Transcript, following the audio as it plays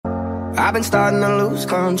I've been starting to lose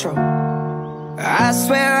control. I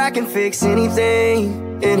swear I can fix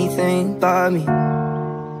anything, anything but me.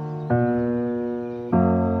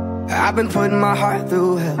 I've been putting my heart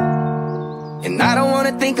through hell, and I don't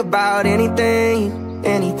wanna think about anything,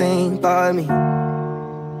 anything but me.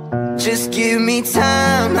 Just give me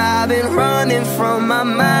time, I've been running from my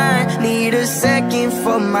mind. Need a second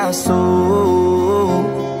for my soul,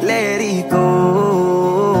 let it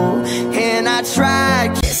go. And I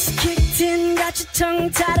tried. Just kicked in, got your tongue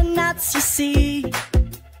tied in knots, you see.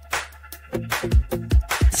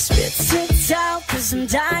 Spit it out, cause I'm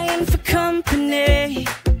dying for company.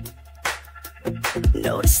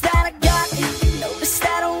 Notice that I got it, notice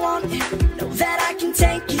that I want it. Know that I can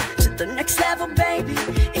take it to the next level, baby.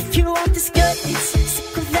 If you want this good, it's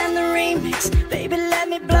sicker than the remix. Baby, let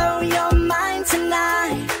me blow your mind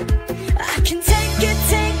tonight. I can take it,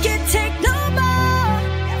 take no more.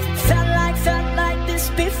 Felt like this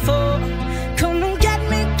before. Come and get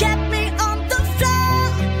me on the floor.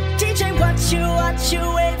 DJ, what you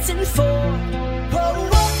waiting for? Whoa,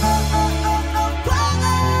 whoa, oh, oh, oh, oh, whoa,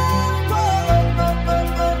 whoa.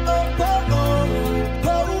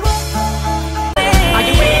 Are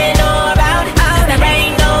you in or out? There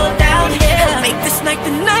ain't no doubt. Make this night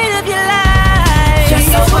the night of your life. You're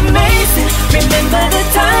so amazing. Remember the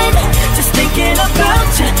time. Just thinking about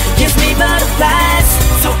you gives me butterflies.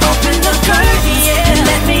 So open the curtain.